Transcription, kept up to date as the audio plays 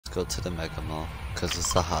go to the Mega Mall, because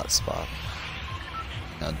it's a hot spot.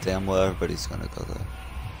 Now, damn well everybody's gonna go there.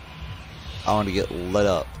 I want to get lit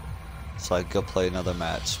up, so I can go play another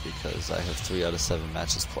match, because I have 3 out of 7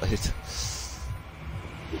 matches played.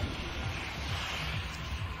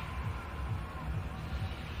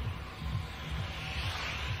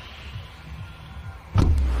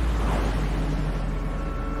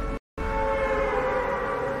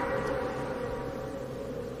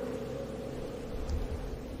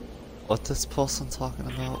 What this person talking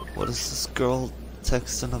about? What is this girl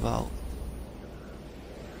texting about?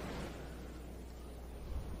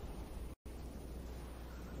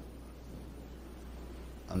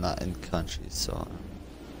 I'm not in country, so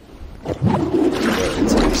I'm barely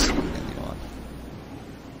texting anyone.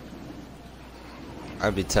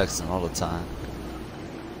 I'd be texting all the time.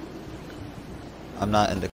 I'm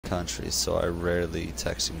not in the country, so I rarely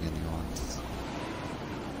texting anyone.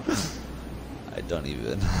 I don't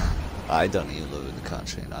even live in the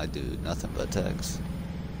country, and I do nothing but text.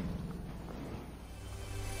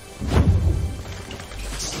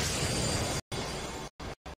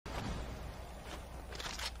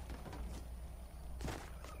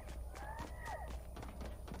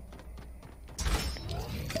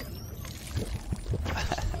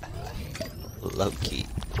 Low key.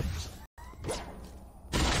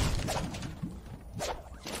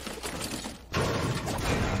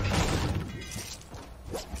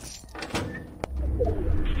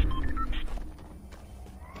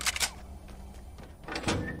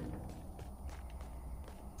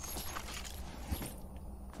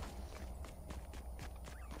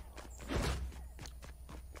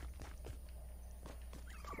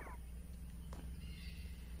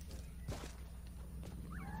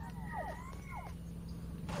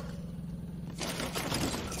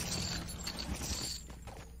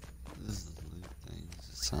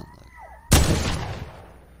 Sound like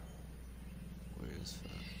where is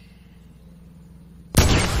that?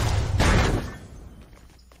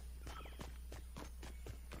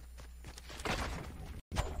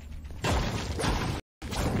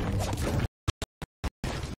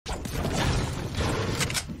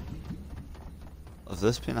 Of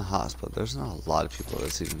this being a hotspot, there's not a lot of people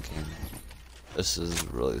that's even gaming. This is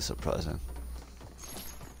really surprising.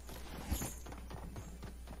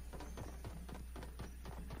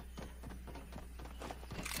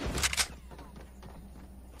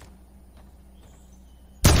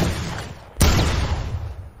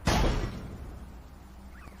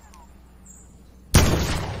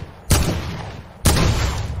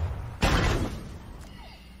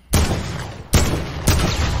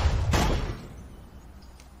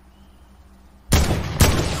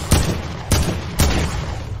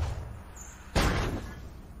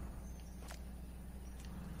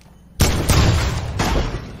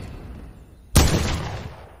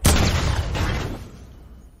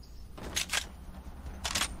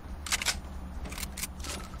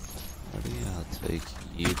 I'll take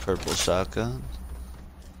you, purple shotgun.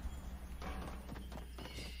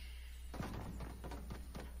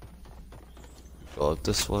 Go up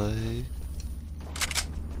this way.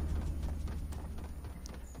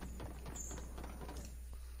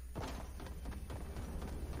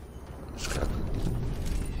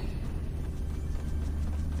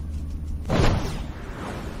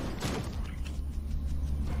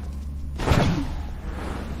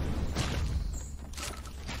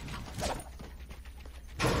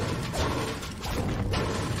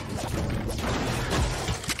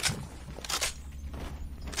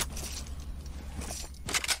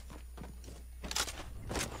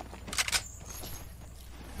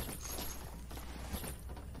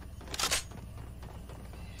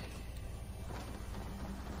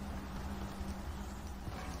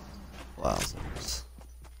 Wowzers.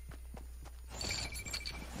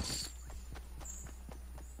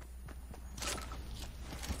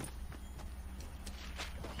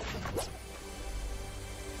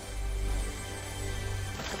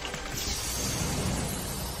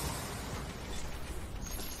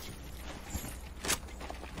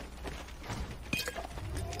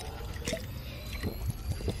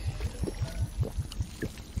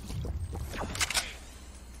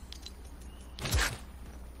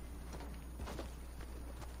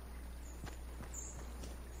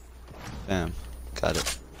 Bam, got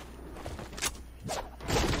it.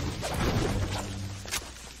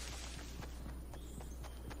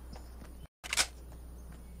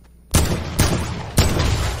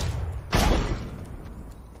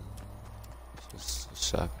 Just a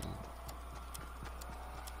shotgun.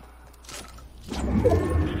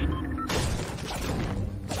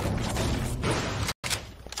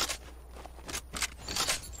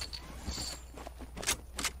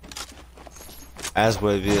 As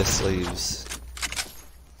Wavius leaves,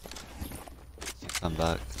 you come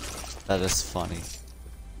back. That is funny.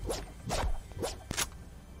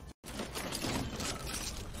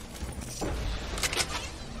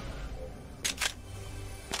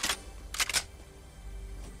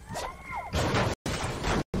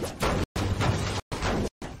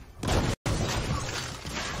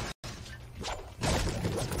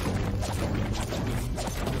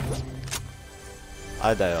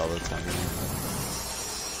 I die all the time anyway.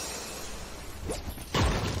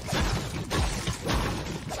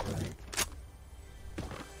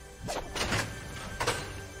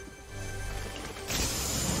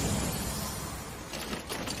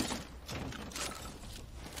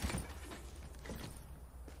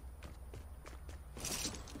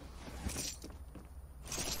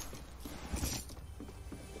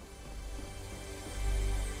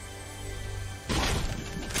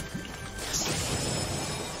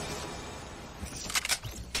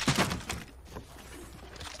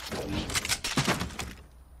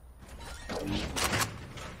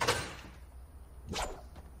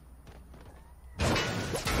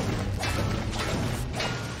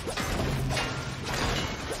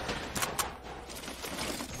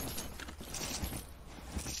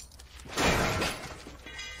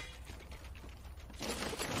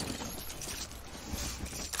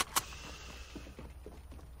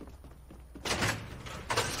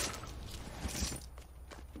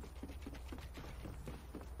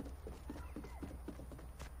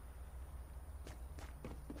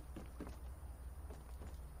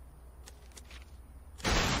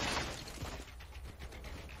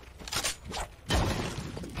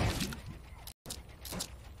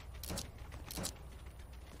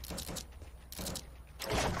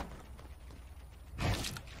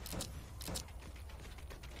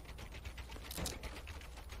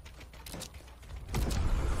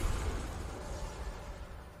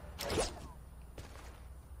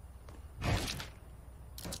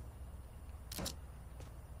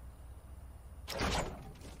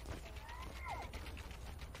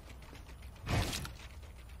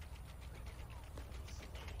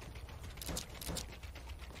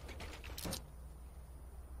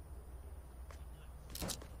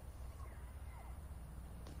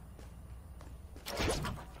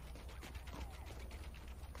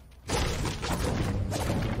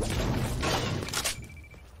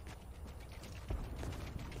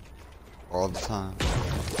 All the time.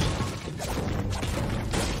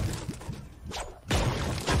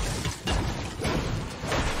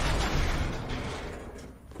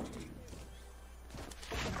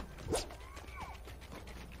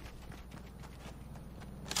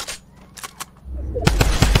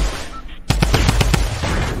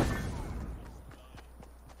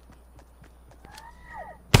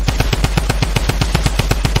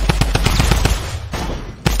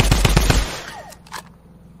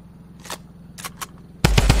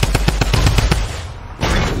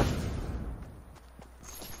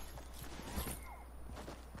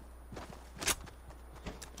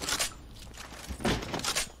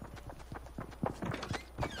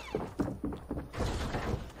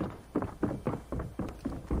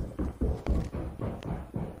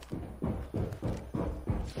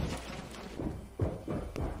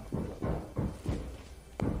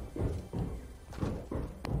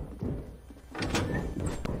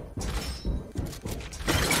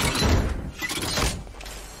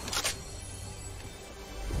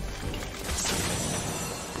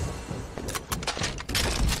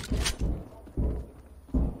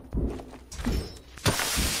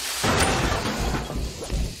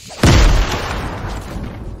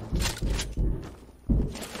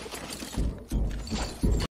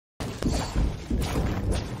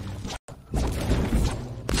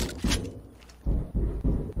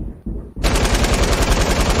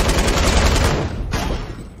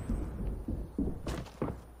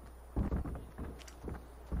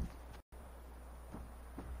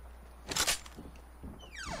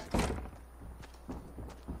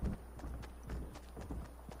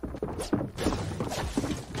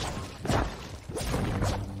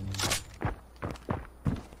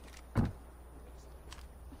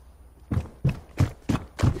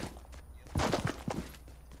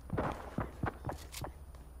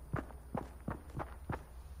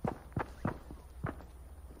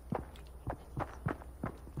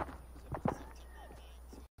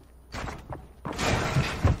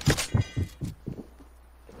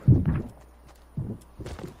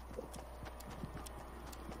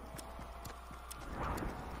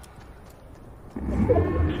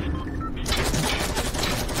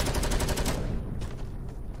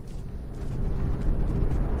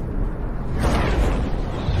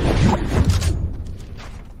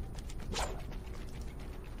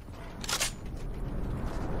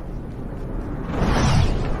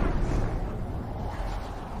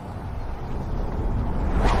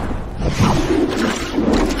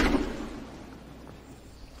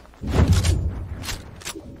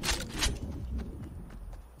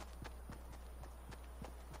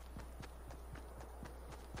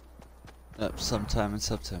 Yep, sometime in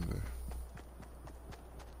September.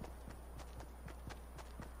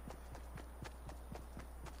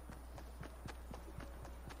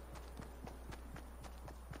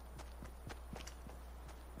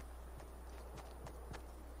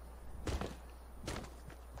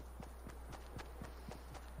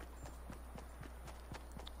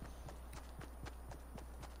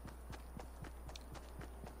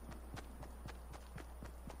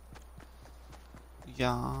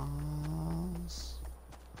 Yes.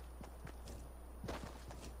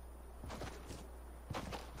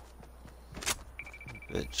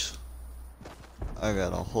 Bitch. I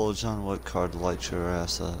got a whole John Wick card to light your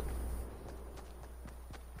ass up.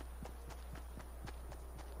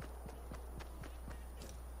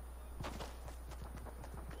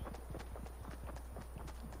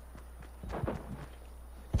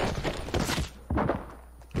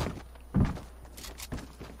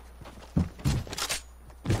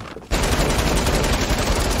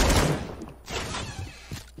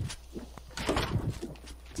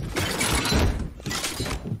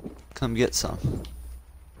 Come get some.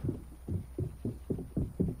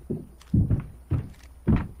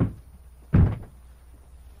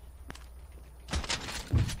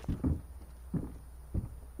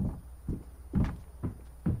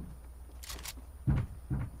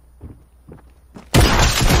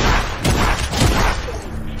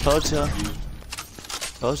 Told ya.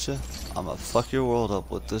 Told ya. I'ma fuck your world up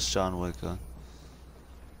with this John Wick gun.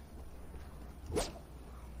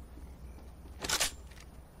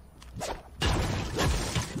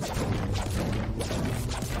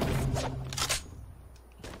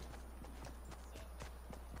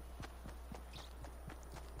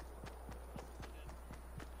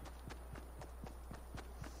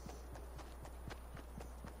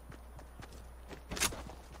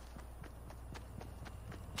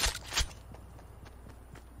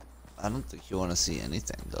 I don't think you want to see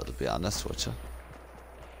anything, though, to be honest with you.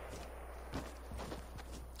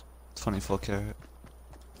 24 karat.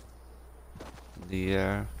 In the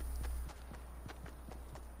air.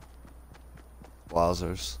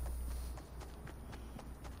 Wowzers.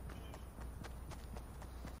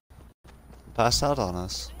 Passed out on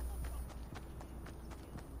us.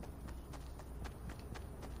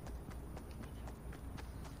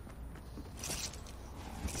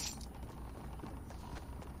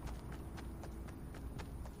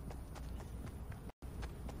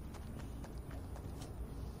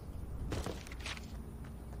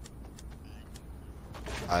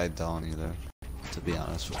 I don't either, to be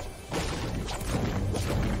honest with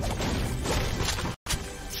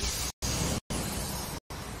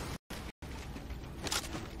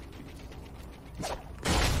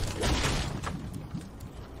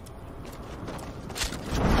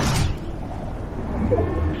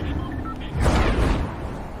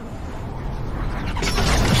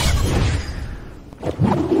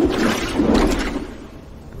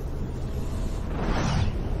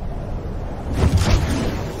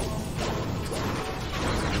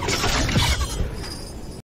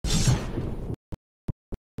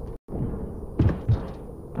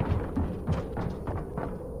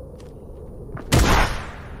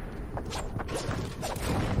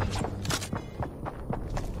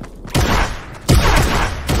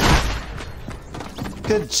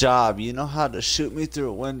Good job, you know how to shoot me through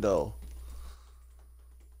a window.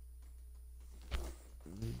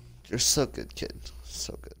 You're so good, kid.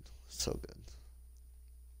 So good. So good.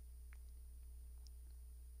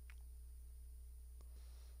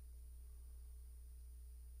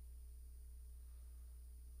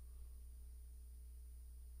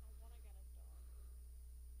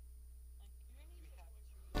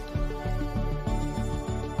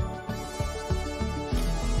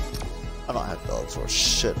 I don't have dogs or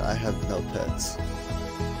shit. I have no pets.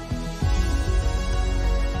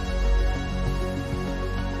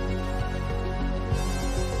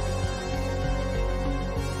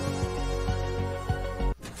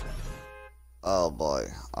 Oh boy.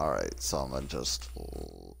 Alright, so I'm gonna just...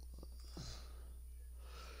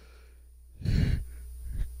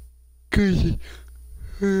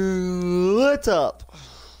 What's up?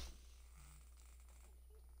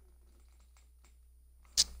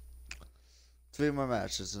 Three more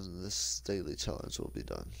matches and this daily challenge will be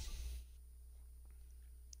done.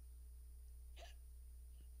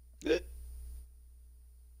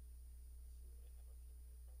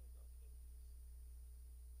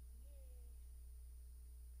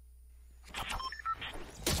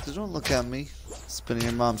 So don't look at me spending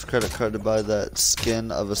your mom's credit card to buy that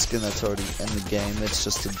skin of a skin that's already in the game. It's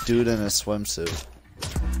just a dude in a swimsuit.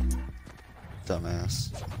 Dumbass.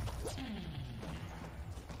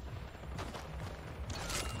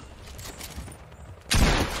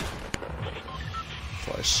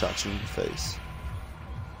 before I shot you in the face.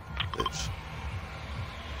 Bitch.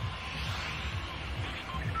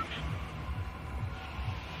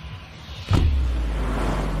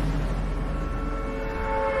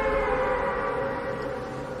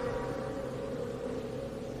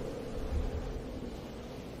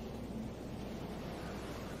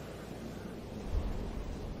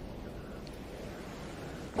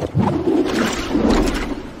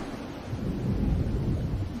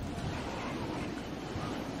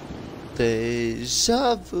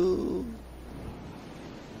 Deja vu.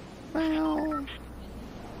 Meow.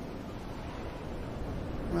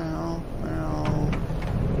 Meow, meow.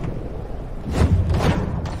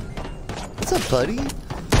 What's up, buddy?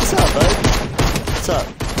 What's up, bud? What's up?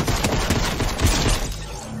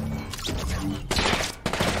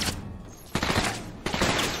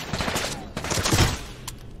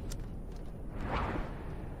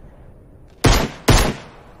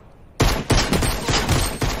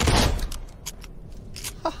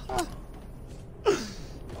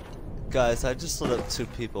 Guys, I just lit up 2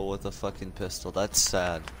 people with a fucking pistol. That's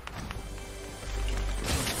sad.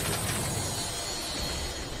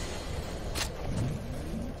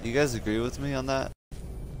 You guys agree with me on that?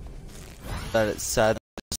 That it's sad to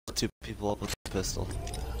just lit 2 people up with a pistol.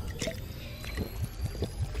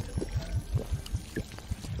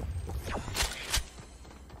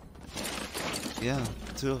 Yeah,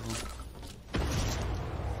 2 of them.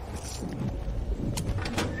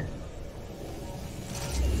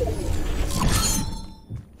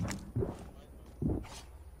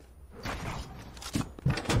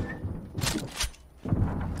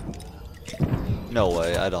 No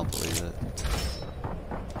way, I don't believe it.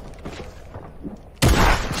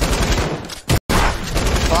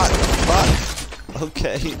 Fuck, fuck.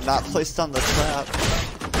 Okay, not placed on the trap.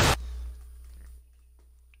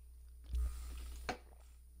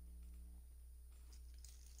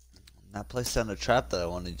 Not placed on the trap that I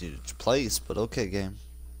wanted you to place, but okay, game.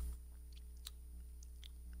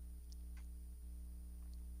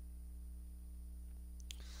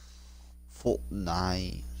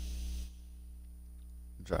 Fortnite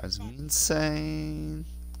drives me insane.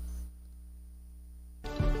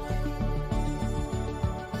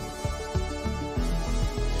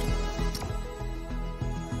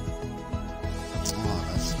 Oh,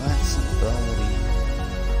 let's smack somebody.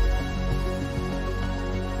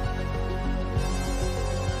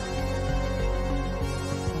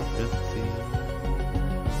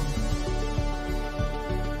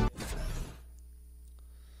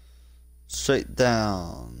 Straight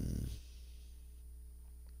down.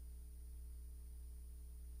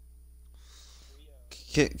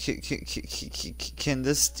 Can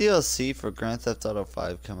this DLC for Grand Theft Auto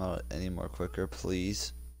 5 come out any more quicker,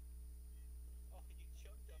 please?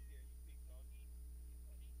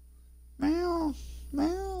 Meow,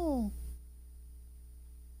 meow.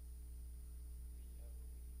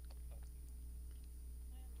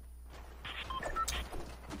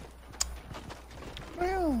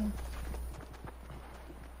 Meow.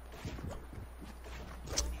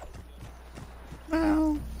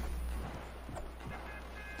 Meow.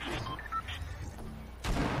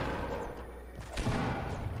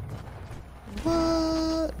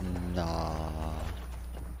 What? Nah.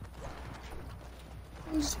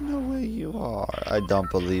 There's no way you are. I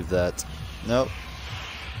don't believe that. Nope.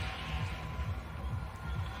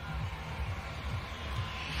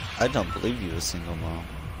 I don't believe you a single mom.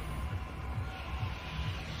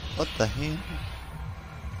 What the hell?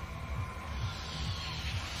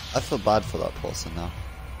 I feel bad for that person now.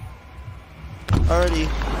 Alrighty.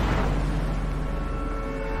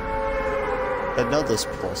 I know this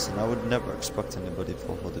person. I would never expect anybody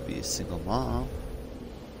for her to be a single mom.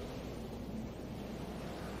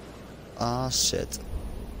 Ah, shit.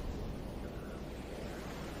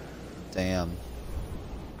 Damn.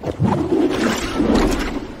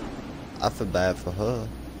 I feel bad for her.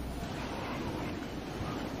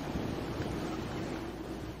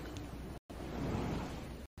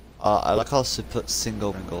 I like how she put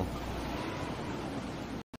single.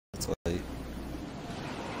 That's why.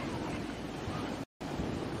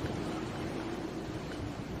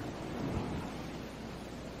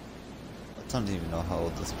 I don't even know how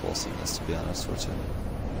old this person is, to be honest with you.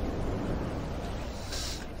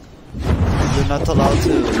 You're not allowed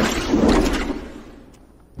to.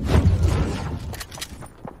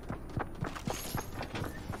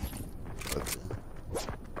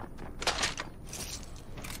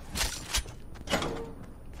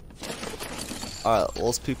 Alright,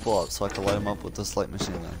 let's people up so I can light them up with this light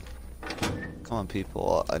machine gun. Come on,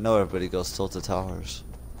 people. I know everybody goes tilted towers.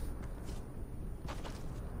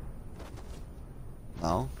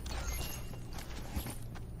 No?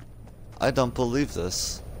 I don't believe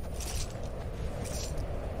this.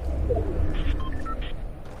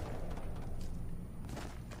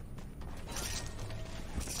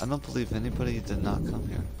 I don't believe anybody did not come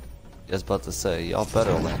here. I was about to say, y'all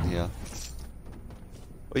better land here.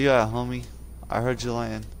 Where you at, homie? I heard you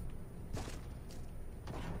land.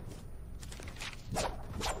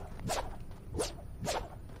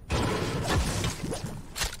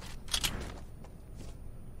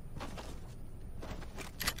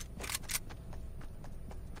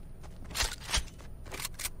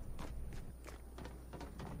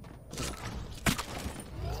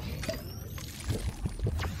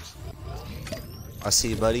 I see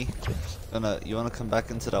you, buddy. You wanna come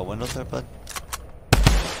back into that window there, bud?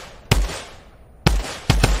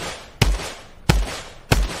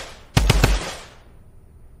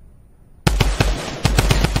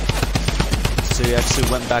 So you actually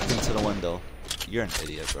went back into the window. You're an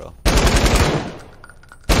idiot, bro.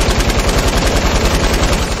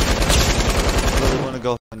 Really wanna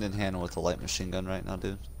go hand in hand with a light machine gun right now,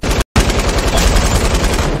 dude?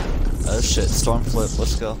 Oh shit, storm flip,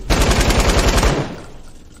 let's go.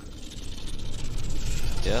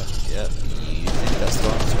 Yeah. You think that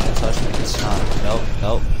storm's gonna touch me? It's not.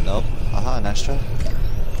 Nope. Aha, nice try.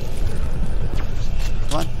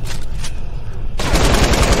 Come on.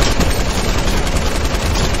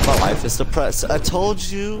 My life is depressed. I told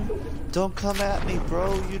you! Don't come at me,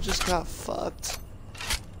 bro. You just got fucked.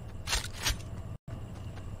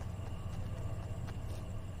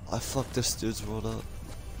 I fucked this dude's world up.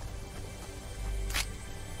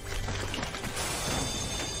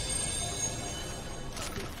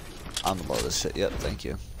 I'm below this shit. Yep, thank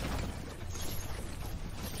you.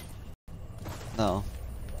 No.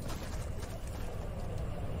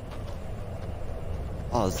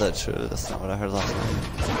 Oh, is that true? That's not what I heard last night.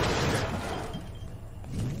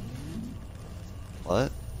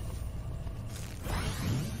 What?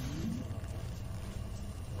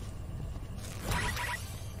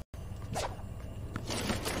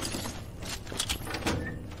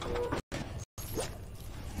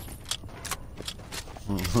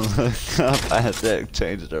 I had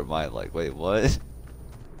changed their mind, like, wait, what?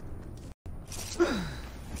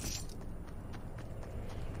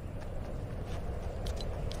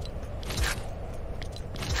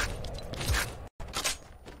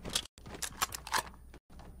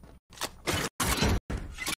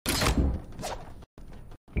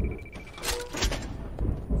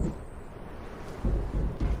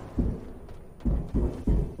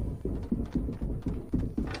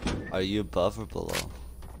 Are you above or below?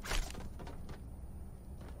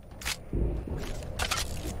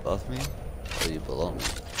 Above me? Or are you below me?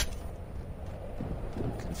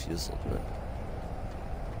 I'm confused a little bit.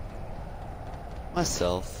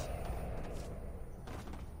 Myself.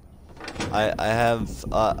 I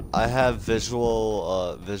have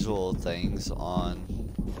visual things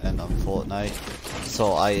on and on Fortnite,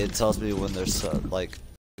 so it tells me when there's like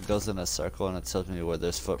it goes in a circle and it tells me where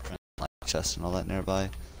there's footprints like chest and all that nearby.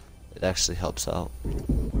 It actually helps out.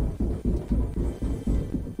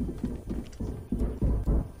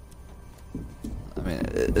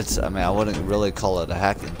 I mean, I wouldn't really call it a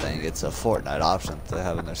hacking thing. It's a Fortnite option to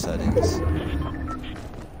have in their settings.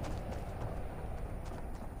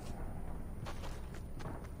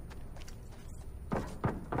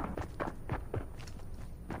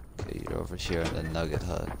 Okay, you're over here in the Nugget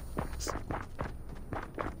Hut.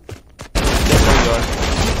 There you are.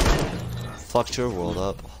 Fucked your world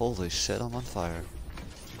up. Holy shit, I'm on fire.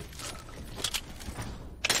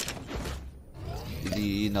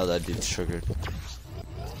 You know that dude's triggered.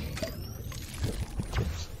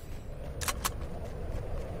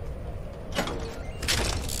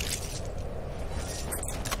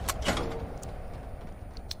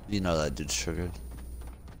 You know that dude's triggered.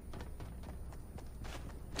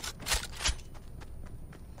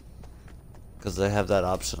 Because they have that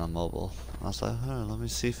option on mobile. I was like, huh, let me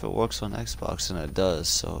see if it works on Xbox, and it does.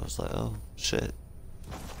 So I was like, oh, shit.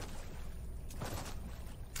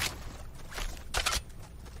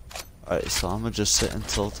 Alright, so I'm gonna just sit and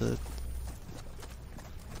tilted.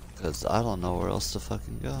 Because I don't know where else to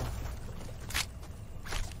fucking go.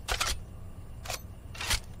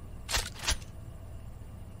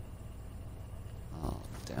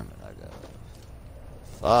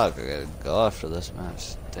 Fuck, I gotta go after this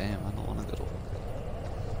match. Damn, I don't wanna go to work.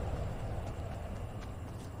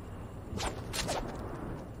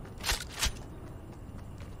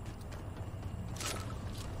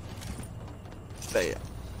 Bam.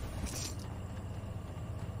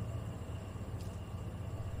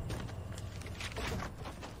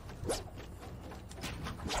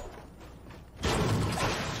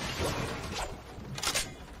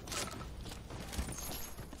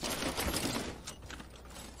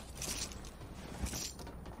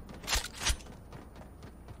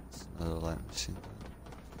 light machine gun.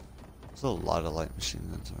 There's a lot of light machine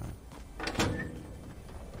guns around.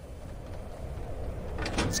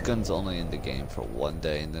 This gun's only in the game for one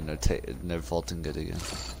day, and then they're vaulting it again.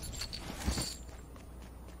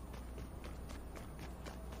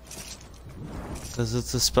 Because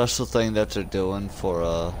it's a special thing that they're doing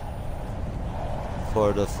for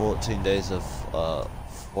the 14 days of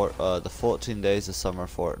the 14 days of summer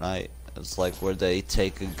Fortnite. It's like where they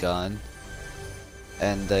take a gun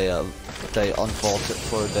and they unvault it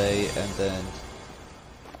for a day, and then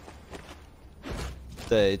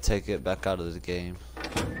they take it back out of the game.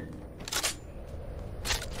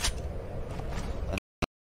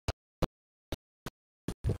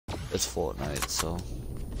 It's Fortnite, so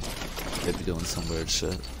they be doing some weird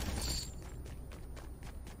shit.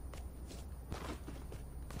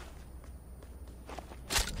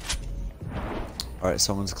 Alright,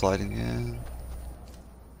 someone's colliding in.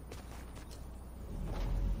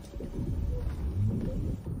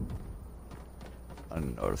 I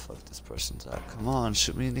don't know where the fuck this person's at. Come on,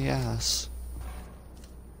 shoot me in the ass.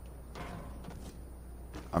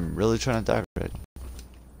 I'm really trying to die already.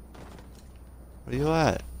 Where you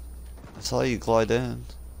at? I saw you glide in.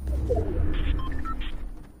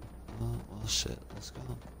 Oh, well shit, let's go.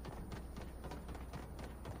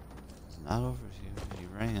 It's not over here, he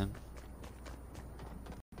ran.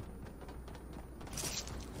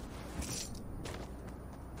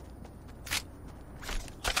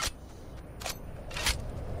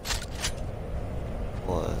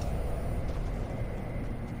 What?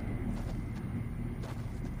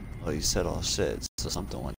 Oh, you said all shit, so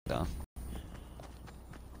something went down.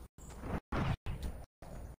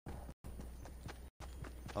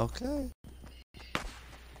 Okay.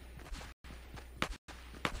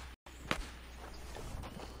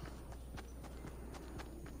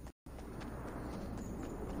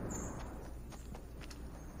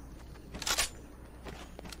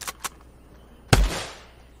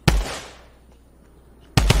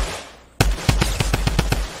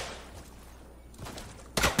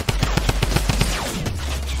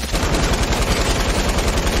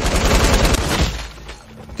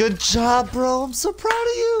 Good job, bro. I'm so proud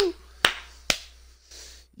of you.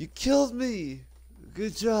 You killed me.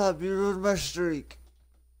 Good job. You ruined my streak.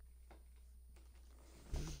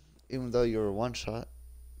 Even though you were one shot.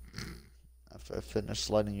 After I finished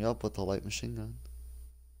lighting you up with the light machine gun.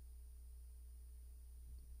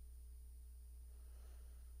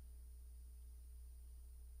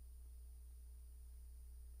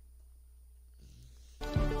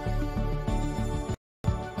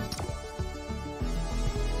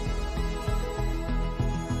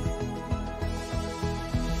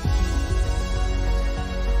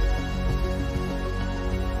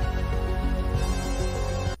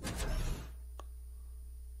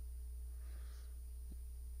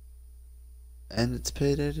 And it's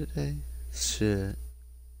payday today? Shit.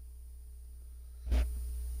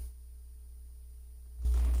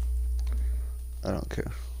 I don't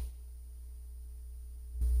care.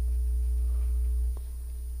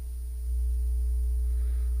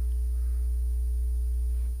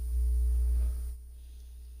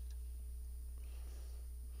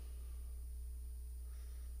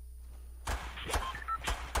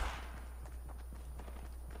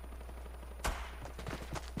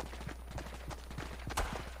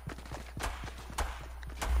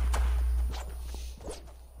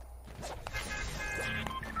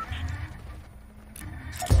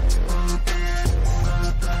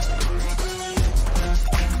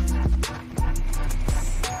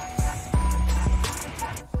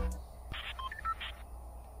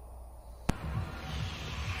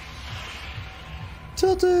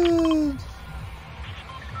 Tilted!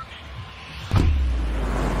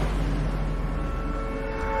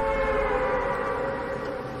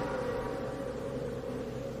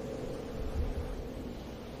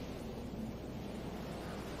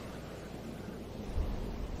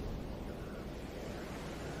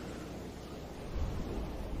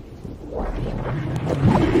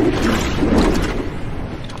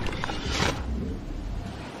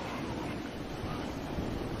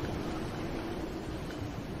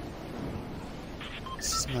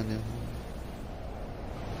 This is my new home.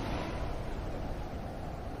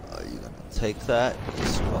 Are you gonna take that?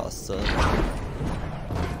 Just cross the...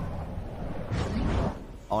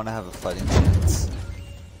 I wanna have a fighting chance.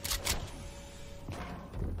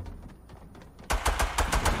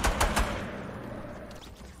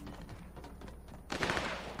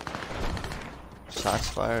 Shots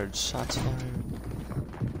fired, shots fired.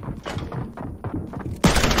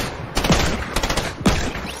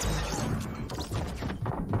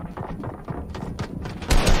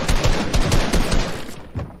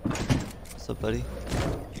 buddy.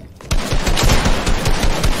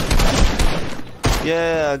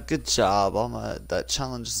 Yeah, good job. That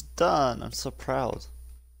challenge is done. I'm so proud.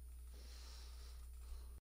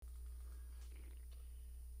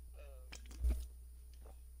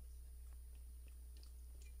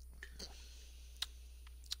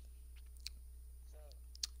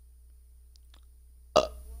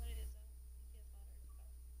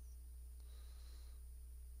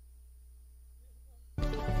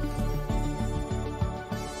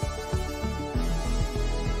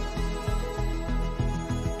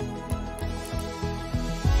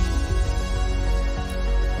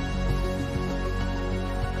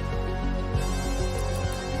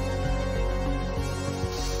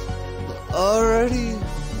 Already,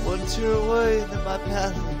 1 tier away, and then my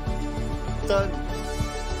path done.